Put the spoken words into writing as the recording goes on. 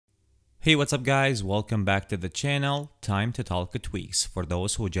Hey, what's up guys? Welcome back to the channel. Time to talk tweaks for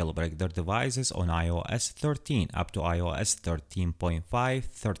those who jailbreak their devices on iOS 13 up to iOS 13.5,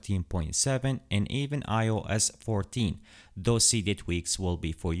 13.7 and even iOS 14. Those Cydia tweaks will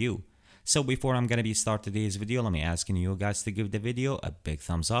be for you. So before I'm gonna start today's video, let me asking you guys to give the video a big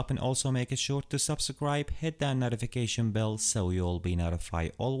thumbs up and also make sure to subscribe, hit that notification bell so you'll be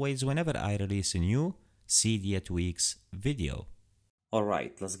notified always whenever I release a new Cydia tweaks video.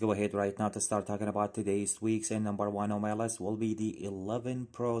 Alright, let's go ahead right now to start talking about today's tweaks, and number one on my list will be the 11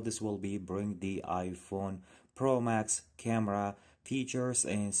 Pro. This will be bring the iPhone Pro Max camera features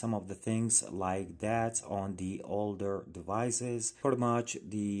and some of the things like that on the older devices. Pretty much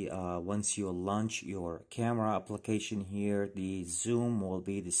the once you launch your camera application here, the zoom will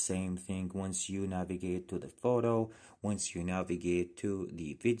be the same thing once you navigate to the photo, once you navigate to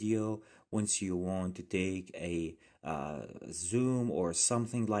the video, once you want to take a zoom or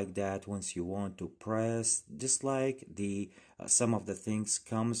something like that, once you want to press, just like the some of the things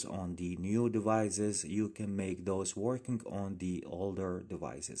comes on the new devices, you can make those working on the older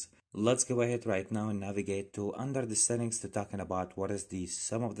devices. Let's go ahead right now and navigate to under the settings to talking about what is the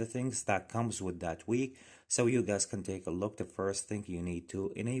some of the things that comes with that tweak, so you guys can take a look. The first thing, you need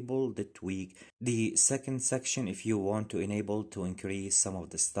to enable the tweak. The second section, if you want to enable to increase some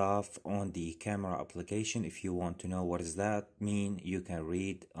of the stuff on the camera application, if you want to know what does that mean, you can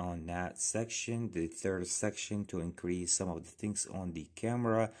read on that section. The third section, to increase some of the things on the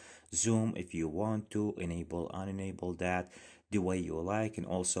camera zoom, if you want to enable unenable that the way you like. And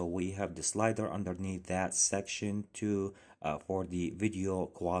also we have the slider underneath that section to for the video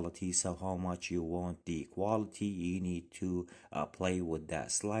quality, so how much you want the quality, you need to play with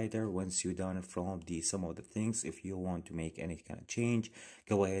that slider. Once you're done from the some of the things, if you want to make any kind of change,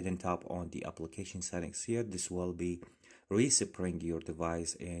 go ahead and tap on the application settings here. This will be respring your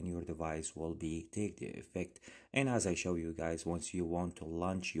device and your device will be take the effect. And as I show you guys, once you want to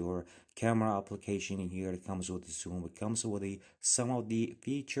launch your camera application here, it comes with the zoom, it comes with the some of the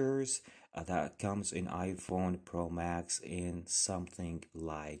features that comes in iPhone Pro Max and something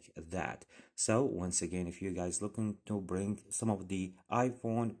like that. So once again, if you guys looking to bring some of the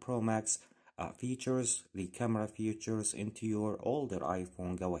iPhone Pro Max features, the camera features into your older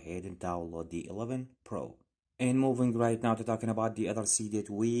iPhone, go ahead and download the 11 Pro. And moving right now to talking about the other Cydia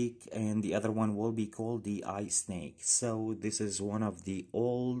tweak, and the other one will be called the iSnake. So this is one of the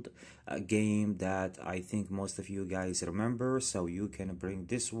old game that I think most of you guys remember. So you can bring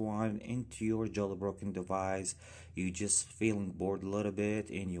this one into your jailbroken device. You just feeling bored a little bit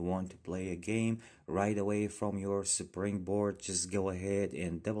and you want to play a game right away from your springboard, just go ahead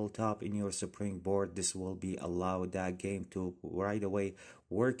and double tap in your springboard. This will be allow that game to right away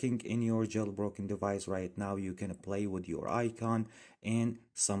working in your jailbroken device. Right now you can play with your icon and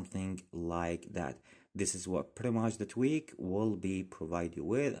something like that. This is what pretty much the tweak will be provide you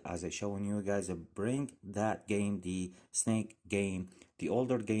with, as I showing you guys. Bring that game, the snake game, the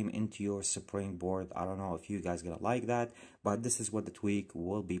older game, into your springboard. I don't know if you guys gonna like that, but this is what the tweak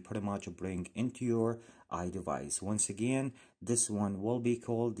will be pretty much bring into your iDevice. Once again, this one will be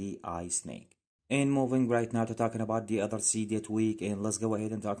called the iSnake. And moving right now to talking about the other Cydia tweak, and let's go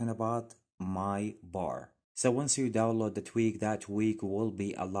ahead and talking about MyBar. So once you download the tweak, that tweak will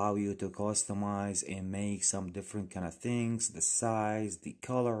be allow you to customize and make some different kind of things, the size, the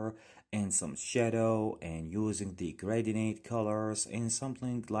color, and some shadow, and using the gradient colors and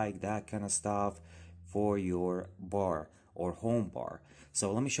something like that kind of stuff for your bar or home bar.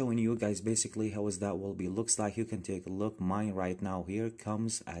 So let me show you guys basically how is that will be looks like. You can take a look. Mine right now here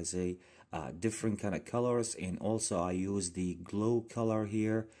comes as a different kind of colors, and also I use the glow color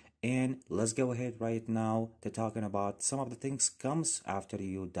here. And let's go ahead right now to talking about some of the things comes after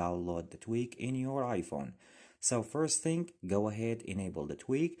you download the tweak in your iPhone. So first thing, go ahead, enable the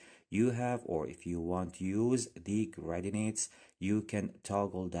tweak. You have, or if you want to use the gradients, you can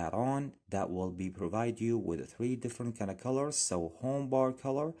toggle that on. That will be provide you with three different kind of colors. So home bar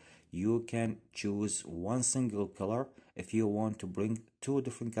color, you can choose one single color. If you want to bring two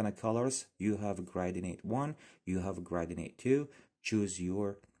different kind of colors, you have gradient 1, you have gradient 2. Choose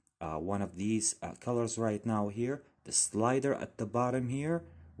your one of these colors right now here. The slider at the bottom here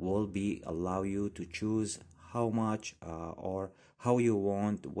will be allow you to choose how much or how you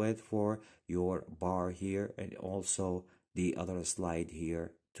want width for your bar here, and also the other slide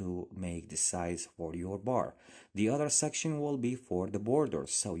here to make the size for your bar. The other section will be for the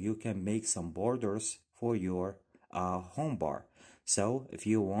borders, so you can make some borders for your home bar. So if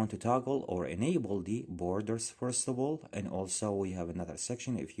you want to toggle or enable the borders first of all, and also we have another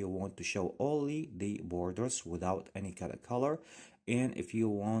section if you want to show only the borders without any kind of color, And if you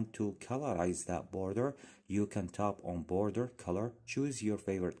want to colorize that border, you can tap on border color, choose your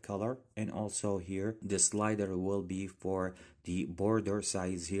favorite color, and also here the slider will be for the border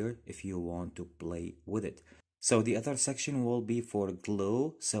size here if you want to play with it. So the other section will be for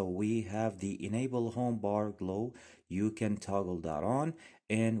glow. So we have the enable home bar glow. You can toggle that on,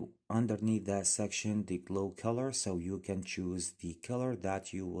 and underneath that section the glow color, so you can choose the color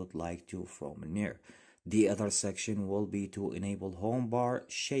that you would like to from near. The other section will be to enable home bar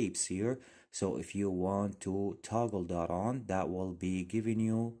shapes here. So if you want to toggle that on, that will be giving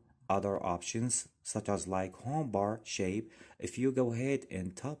you other options such as like home bar shape. If you go ahead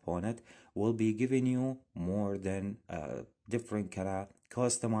and tap on it, will be giving you more than different kind of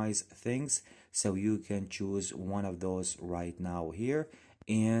customized things, so you can choose one of those right now here.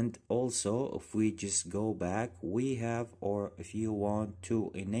 And also if we just go back, we have, or if you want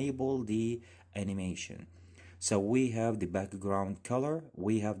to enable the animation, so we have the background color,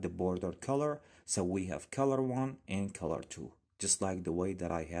 we have the border color, so we have color 1 and color 2, just like the way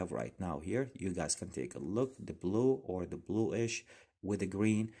that I have right now here. You guys can take a look, the blue or the bluish with the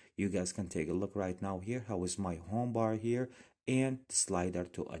green. You guys can take a look right now here how is my home bar here, and slider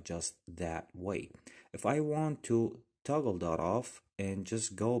to adjust that way. If I want to toggle that off and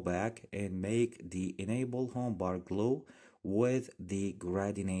just go back and make the enable home bar glow with the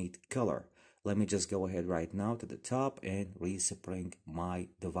gradient color, let me just go ahead right now to the top and respring my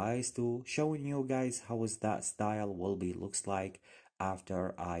device to showing you guys how is that style will be looks like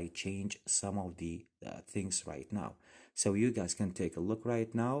after I change some of the things right now. So you guys can take a look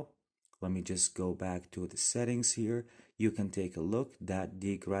right now. Let me just go back to the settings here. You can take a look that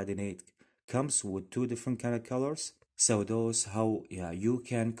the gradient comes with two different kind of colors. So those how you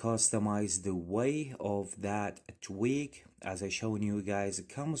can customize the way of that tweak. As I shown you guys, it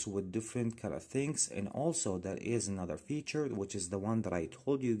comes with different kind of things, and also there is another feature which is the one that I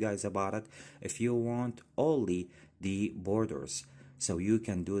told you guys about it. If you want only the borders, so you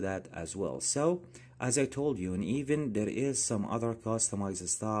can do that as well. So as I told you, and even there is some other customized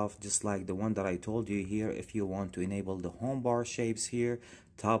stuff just like the one that I told you here. If you want to enable the home bar shapes here,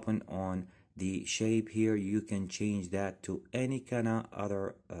 tapping on the shape here, you can change that to any kind of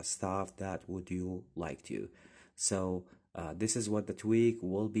other stuff that would you like to. So this is what the tweak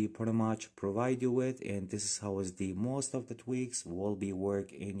will be pretty much provide you with, and this is how is the most of the tweaks will be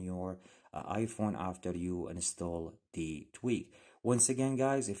work in your iPhone after you install the tweak. Once again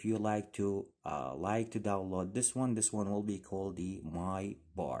guys, if you like to download this one will be called the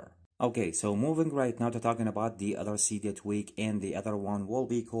MyBar. Okay, so moving right now to talking about the other Cydia tweak, and the other one will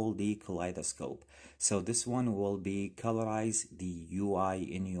be called the Kaleidoscope. So this one will be colorize the UI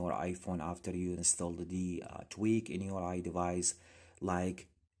in your iPhone after you install the tweak in your iDevice. Like,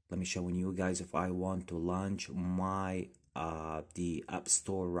 let me show you guys, if I want to launch my the App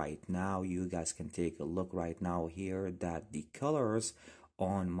Store right now, you guys can take a look right now here that the colors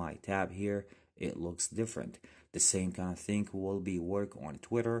on my tab here, it looks different. The same kind of thing will be work on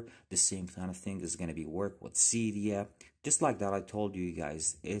Twitter. The same kind of thing is going to be work with Cydia. Just like that, I told you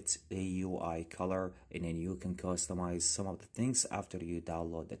guys, it's a UI color, and then you can customize some of the things after you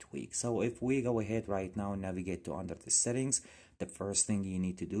download the tweak. So if we go ahead right now and navigate to under the settings, the first thing you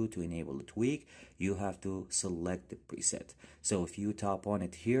need to do to enable the tweak, you have to select the preset. So if you tap on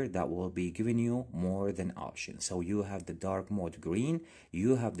it here, that will be giving you more than options. So you have the dark mode green,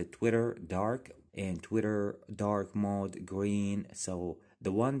 you have the Twitter dark and Twitter dark mode green. So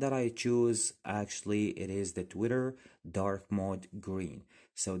the one that I choose, actually it is the Twitter dark mode green.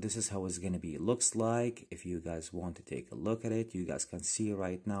 So this is how it's going to be looks like. If you guys want to take a look at it, you guys can see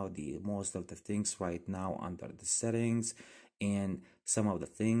right now the most of the things right now under the settings, and some of the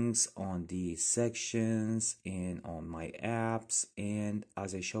things on the sections and on my apps, and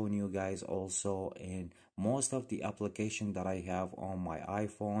as I shown you guys also in most of the application that I have on my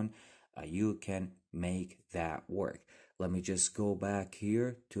iPhone, you can make that work. Let me just go back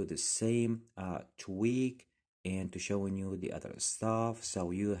here to the same tweak and to showing you the other stuff.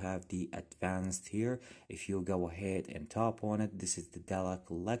 So you have the advanced here. If you go ahead and tap on it, this is the data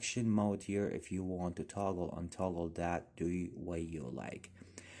collection mode here. If you want to toggle untoggle that the way you like.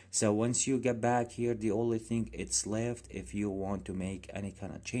 So once you get back here, the only thing it's left, if you want to make any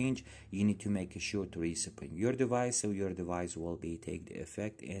kind of change, you need to make sure to respring your device, so your device will be take the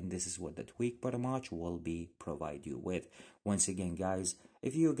effect, and this is what the tweak pretty much will be provide you with. Once again guys,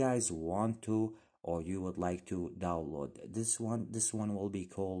 if you guys want to or you would like to download this one will be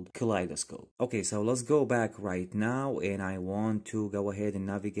called Kaleidoscope. Okay, so let's go back right now, and I want to go ahead and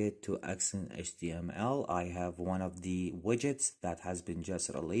navigate to X.html. I have one of the widgets that has been just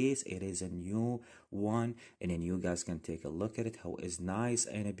released. It is a new one, and then you guys can take a look at it, how it's nice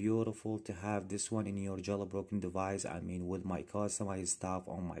and beautiful to have this one in your jailbroken device. I mean, with my customized stuff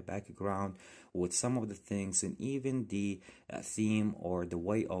on my background, with some of the things, and even the theme or the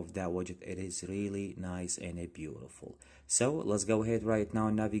way of that widget, it is really nice and beautiful. So let's go ahead right now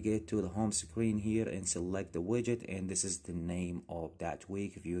and navigate to the home screen here and select the widget, and this is the name of that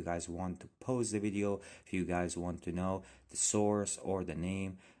tweak. If you guys want to pause the video, if you guys want to know the source or the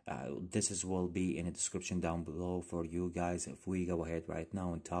name, will be in the description down below for you guys. If we go ahead right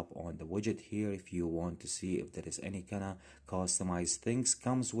now and tap on the widget here, if you want to see if there is any kind of customized things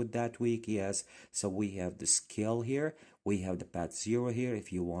comes with that tweak, yes. So we have the scale here, we have the path 0 here.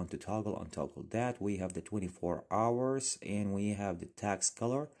 If you want to untoggle that, we have the 24 hours, and we have the text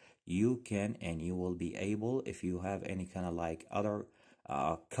color. You can, and you will be able, if you have any kind of like other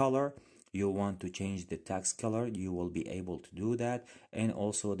color, you want to change the text color, you will be able to do that. And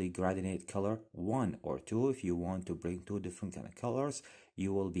also the gradient color 1 or 2, if you want to bring 2 different kind of colors,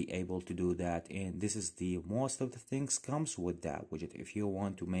 you will be able to do that. And this is the most of the things comes with that widget. If you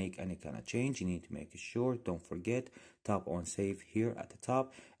want to make any kind of change, you need to make sure, don't forget, tap on save here at the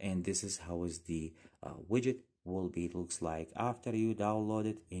top. And this is how is the widget will be looks like after you download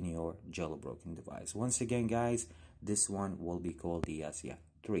it in your jailbroken device. Once again guys, this one will be called the Osea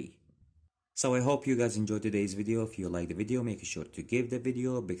 3. So I hope you guys enjoyed today's video. If you like the video, make sure to give the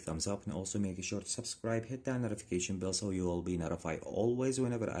video a big thumbs up, and also make sure to subscribe, hit that notification bell so you will be notified always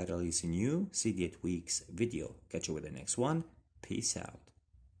whenever I release a new Cydia tweaks video. Catch you with the next one. Peace out.